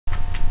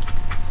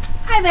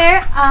Hi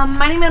there,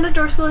 my name at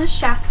Door School is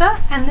Shasta,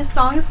 and this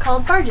song is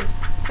called Barges.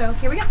 So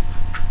here we go.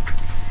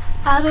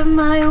 Out of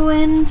my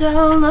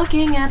window,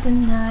 looking at the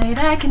night,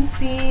 I can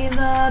see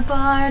the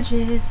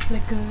barges,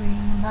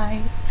 flickering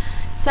lights.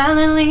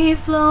 Silently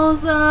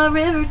flows the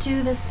river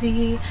to the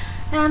sea,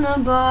 and the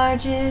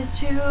barges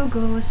too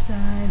go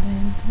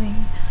silently.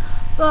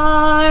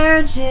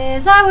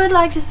 Barges, I would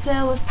like to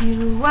sail with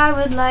you, I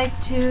would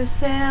like to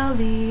sail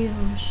the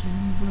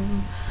ocean blue.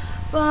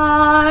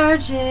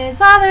 Barges,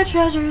 are there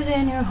treasures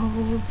in your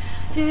hold?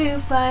 Do you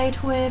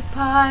fight with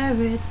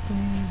pirates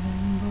brave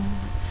and bold?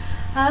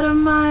 Out of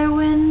my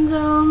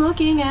window,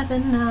 looking at the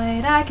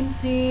night, I can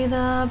see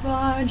the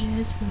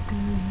barges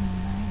flickering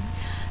light.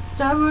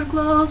 Starboard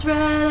glows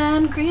red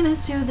and green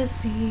as to the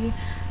sea,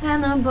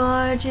 and the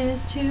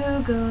barges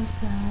too go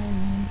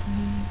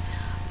silently.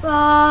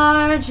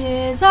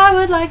 Barges, I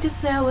would like to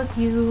sail with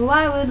you,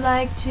 I would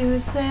like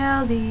to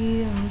sail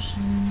the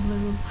ocean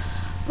blue.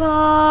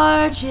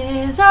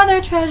 Barges, are there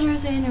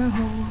treasures in your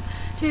hold?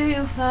 Do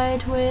you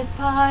fight with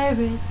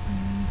pirates